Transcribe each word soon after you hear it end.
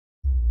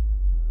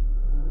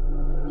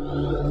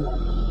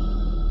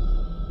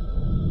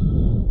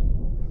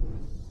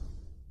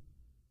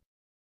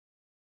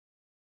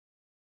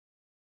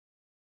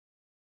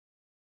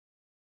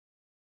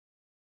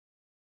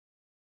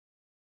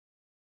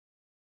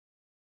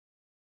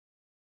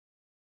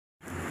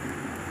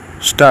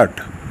Start.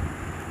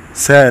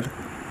 Sir,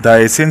 the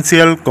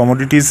Essential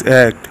Commodities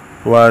Act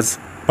was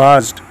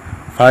passed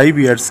 5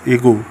 years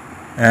ago,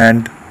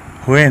 and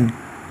when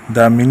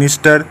the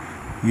minister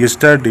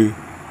yesterday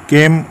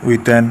came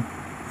with an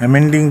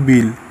amending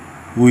bill,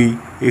 we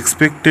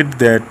expected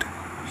that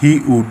he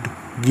would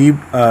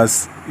give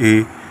us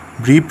a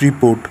brief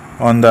report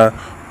on the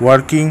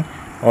working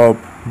of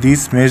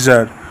this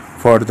measure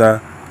for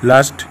the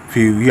last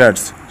few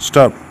years.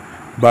 Stop.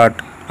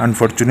 But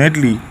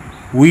unfortunately,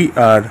 we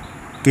are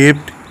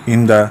kept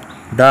in the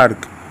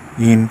dark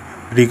in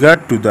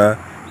regard to the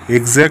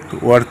exact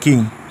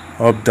working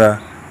of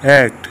the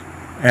Act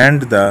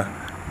and the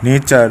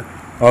nature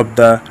of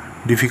the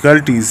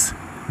difficulties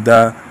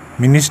the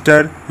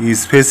minister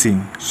is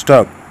facing.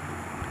 Stop.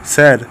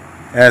 Sir,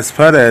 as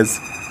far as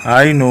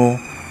I know,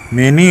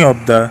 many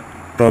of the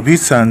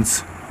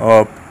provisions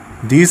of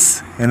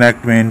this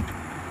enactment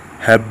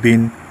have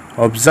been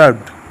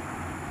observed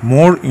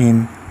more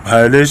in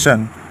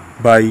violation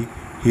by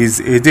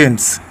his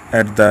agents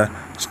at the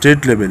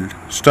state level.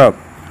 Stop.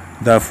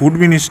 The food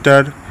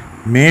minister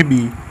may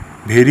be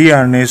very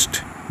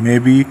earnest, may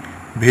be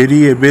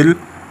very able,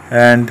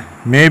 and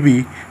may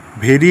be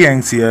very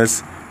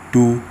anxious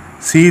to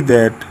see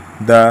that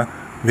the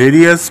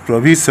various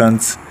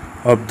provisions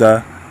of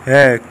the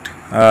Act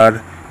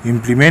are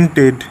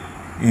implemented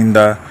in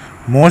the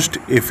most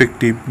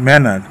effective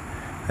manner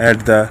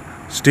at the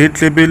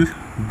state level,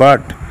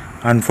 but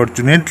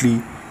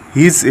unfortunately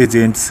his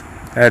agents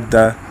at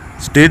the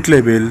state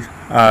level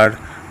are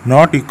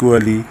not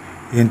equally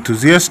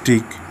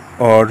enthusiastic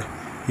or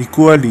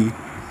equally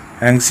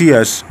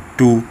anxious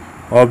to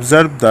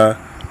observe the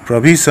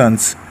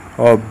provisions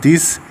of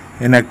this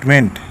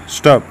enactment.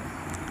 Stop.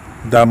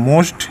 The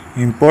most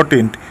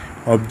important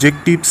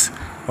objectives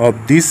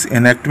of this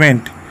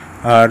enactment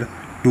are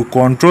to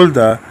control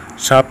the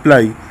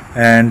supply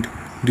and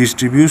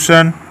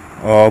distribution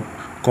of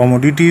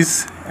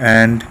commodities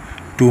and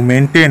to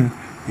maintain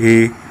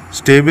a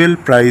stable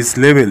price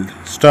level.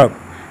 Stop.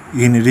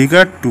 In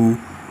regard to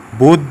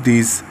both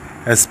these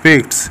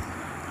aspects,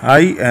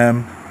 I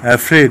am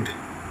afraid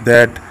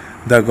that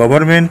the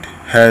government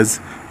has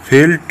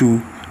failed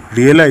to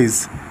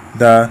realize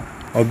the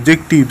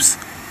objectives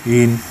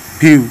in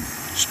view.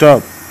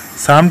 Stop.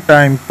 Some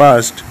time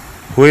passed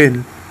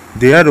when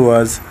there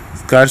was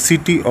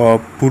scarcity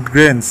of food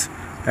grains.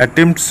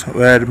 Attempts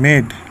were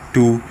made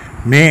to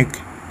make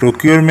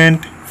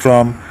procurement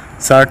from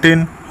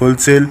certain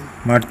wholesale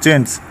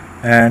merchants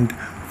and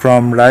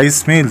from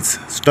rice mills.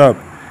 Stop.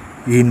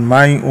 In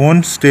my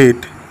own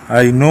state,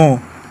 I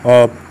know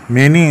of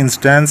many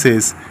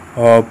instances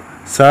of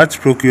such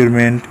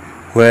procurement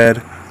where,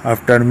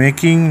 after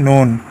making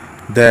known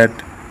that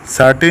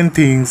certain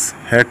things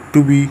had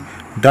to be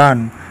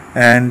done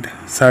and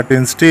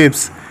certain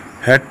steps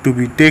had to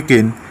be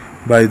taken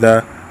by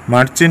the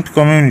merchant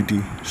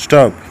community.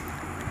 Stop.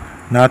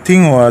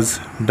 Nothing was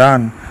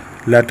done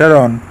later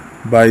on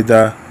by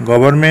the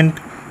government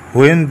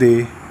when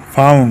they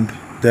found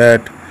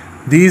that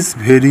these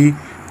very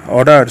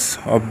orders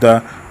of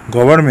the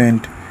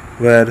government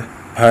were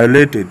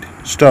violated.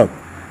 Stop.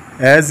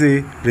 As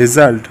a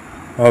result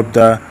of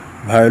the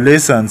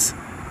violations,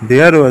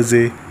 there was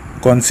a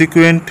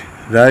consequent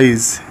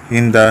rise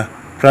in the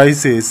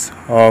prices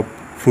of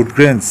food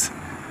grains.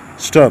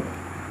 Stop.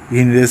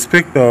 In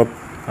respect of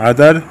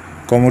other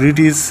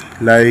commodities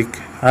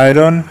like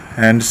iron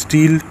and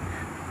steel,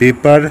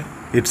 paper,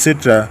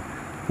 etc.,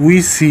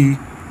 we see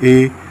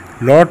a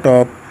lot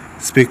of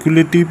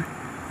speculative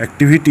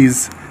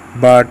activities,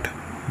 but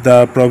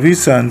the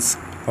provisions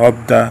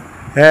of the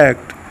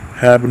Act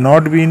have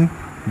not been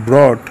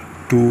brought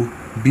to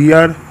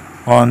bear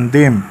on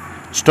them.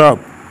 Stop.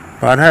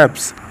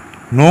 Perhaps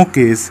no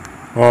case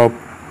of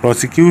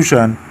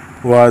prosecution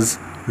was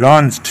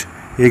launched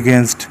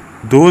against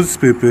those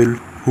people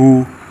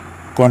who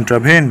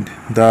contravened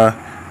the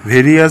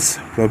various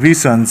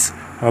provisions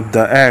of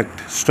the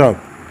Act. Stop.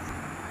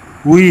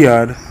 We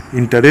are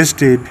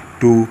interested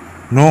to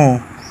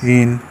know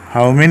in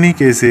how many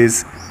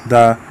cases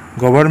the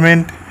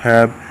government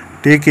have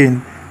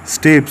taken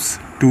steps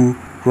to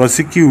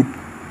prosecute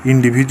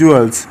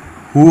individuals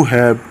who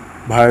have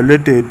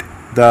violated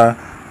the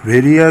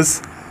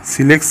various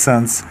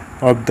selections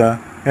of the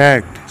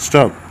Act.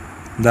 Stop.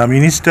 The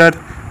minister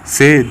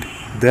said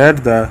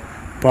that the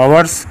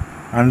powers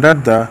under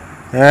the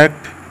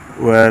Act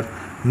were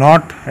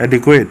not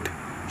adequate.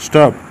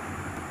 Stop.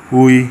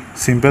 We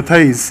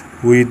sympathize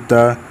with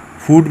the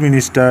food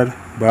minister,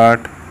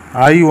 but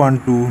I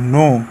want to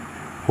know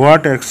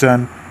what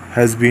action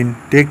has been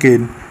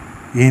taken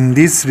in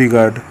this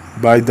regard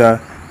by the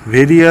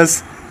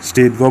various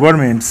state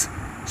governments.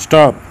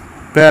 Stop.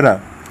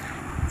 Para.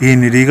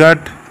 In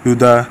regard to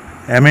the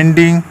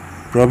amending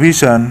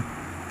provision,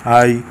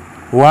 I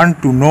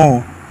want to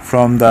know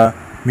from the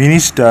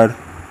minister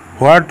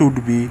what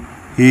would be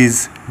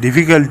his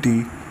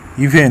difficulty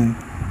even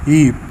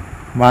if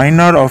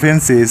minor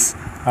offences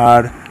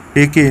are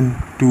taken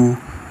to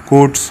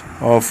courts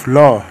of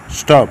law.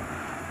 Stop.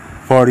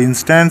 For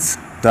instance,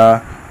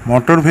 the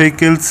Motor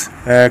Vehicles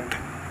Act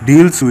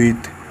deals with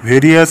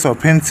various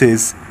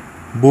offences,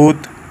 both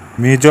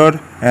major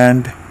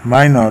and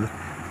minor,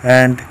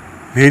 and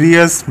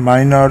various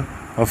minor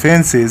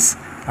offences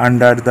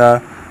under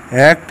the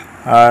Act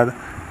are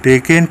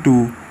taken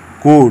to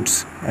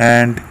courts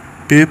and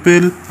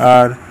people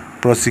are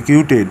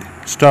prosecuted.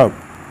 Stop.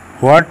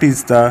 What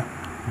is the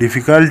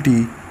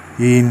difficulty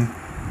in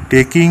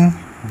taking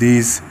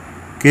these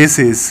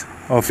cases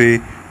of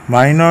a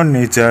minor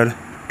nature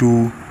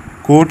to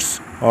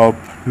courts of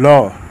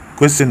law?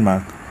 Question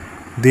mark.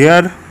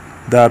 There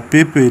the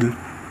people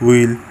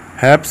will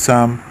have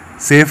some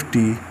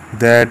safety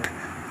that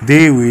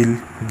they will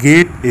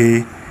get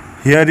a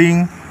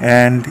hearing,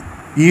 and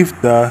if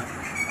the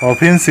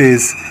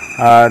offences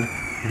are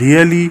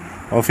really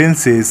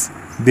offences,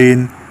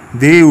 then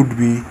they would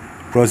be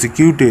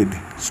prosecuted.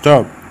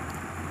 Stop.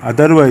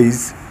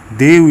 Otherwise,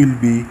 they will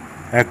be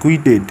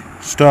acquitted.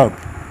 Stop.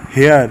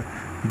 Here,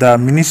 the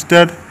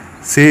minister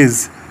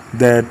says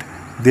that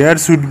there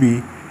should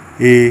be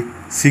a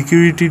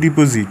security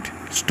deposit.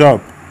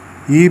 Stop.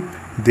 If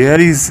there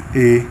is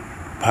a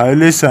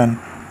violation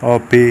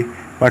of a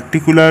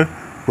particular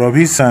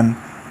provision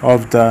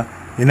of the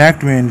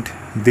enactment,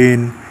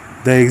 then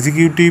the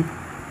executive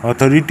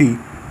authority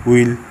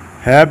will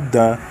have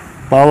the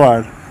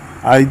power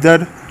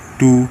either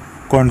to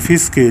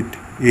confiscate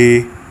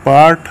a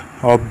part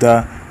of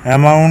the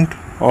amount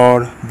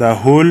or the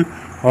whole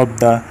of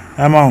the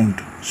amount.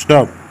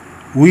 Stop.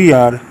 We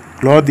are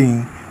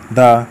clothing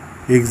the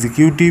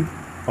executive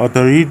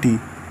authority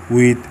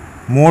with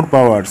more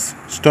powers.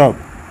 Stop.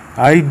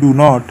 I do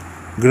not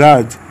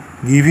grudge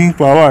giving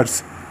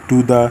powers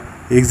to the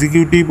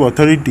executive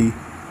authority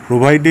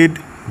provided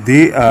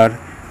they are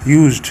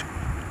used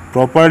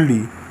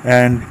properly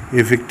and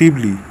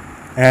effectively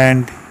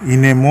and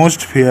in a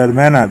most fair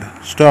manner.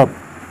 Stop.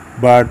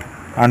 But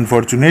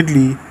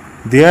unfortunately,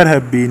 there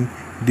have been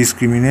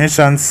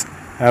discriminations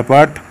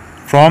apart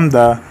from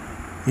the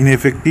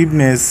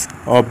ineffectiveness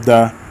of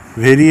the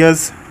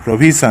various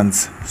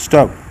provisions.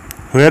 Stop.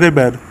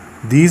 Wherever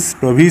these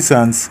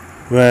provisions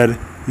were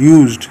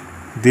used,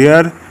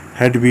 there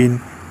had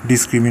been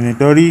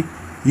discriminatory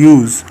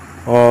use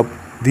of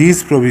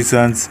these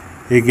provisions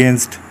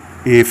against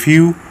a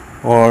few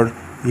or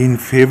in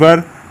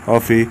favor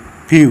of a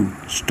few.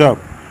 Stop.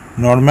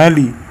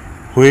 Normally,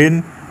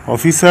 when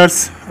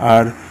officers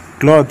are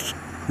clothed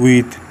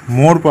with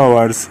more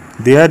powers,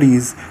 there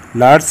is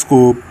large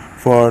scope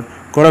for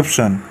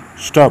corruption.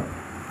 Stop.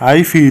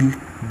 I feel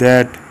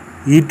that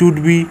it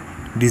would be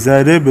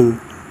desirable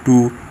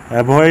to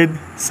avoid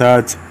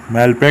such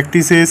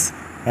malpractices,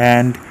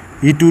 and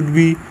it would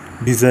be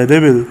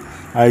desirable,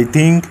 I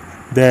think,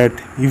 that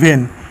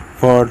even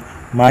for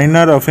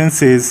minor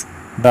offences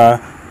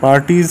the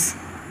parties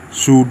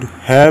should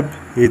have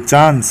a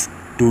chance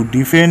to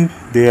defend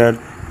their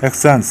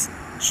actions.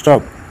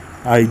 Stop.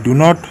 I do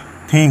not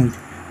think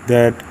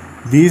that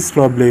this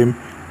problem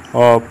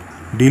of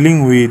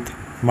dealing with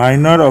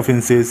minor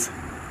offences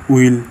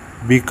will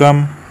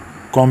become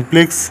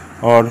complex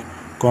or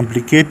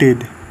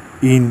complicated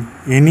in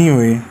any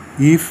way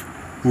if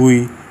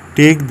we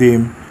take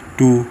them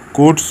to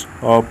courts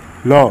of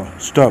law.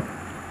 Stop.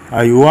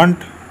 I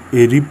want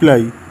a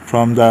reply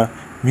from the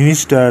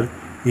minister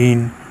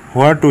in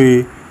what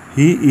way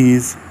he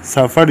is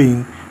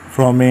suffering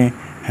from a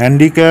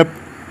handicap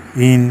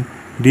in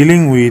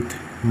dealing with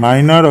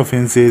minor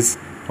offences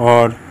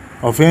or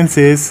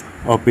offences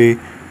of a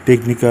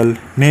technical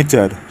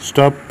nature.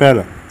 Stop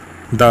para.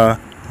 The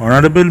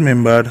honorable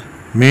member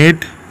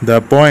made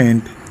the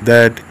point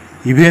that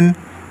even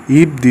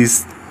if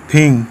this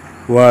thing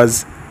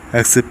was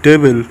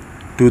acceptable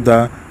to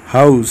the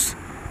House,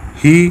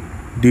 he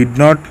did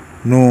not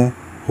know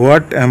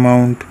what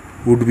amount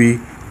would be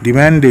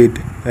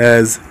demanded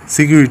as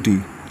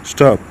security.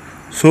 Stop.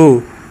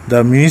 So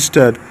the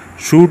minister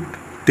should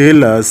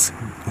tell us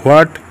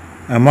what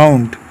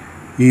amount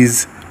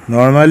is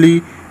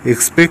normally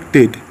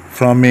expected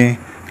from a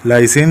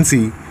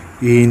licensee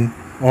in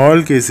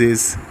all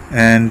cases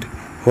and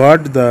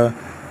what the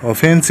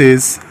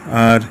offences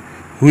are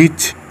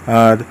which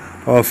are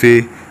of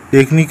a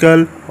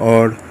technical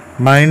or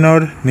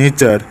minor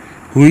nature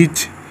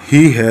which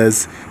he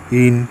has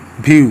in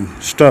view.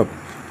 Stop.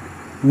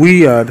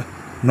 We are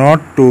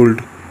not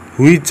told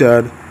which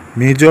are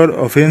major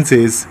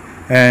offences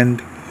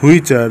and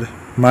which are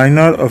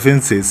minor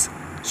offences.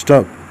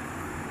 Stop.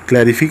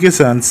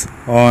 Clarifications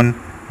on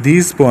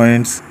these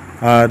points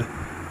are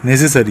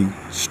necessary.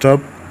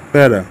 Stop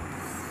para.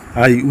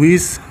 I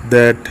wish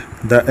that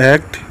the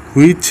act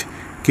which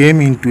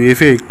came into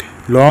effect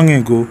long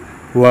ago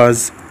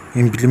was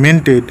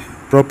implemented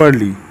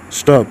properly.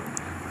 Stop.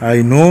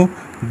 I know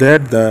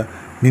that the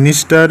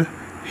minister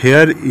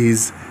here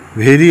is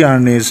very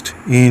earnest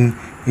in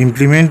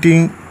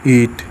implementing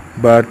it,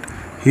 but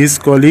his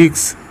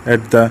colleagues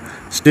at the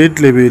state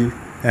level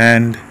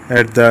and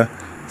at the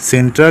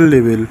central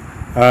level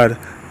are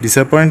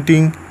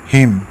disappointing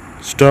him.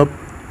 Stop.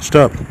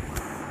 Stop.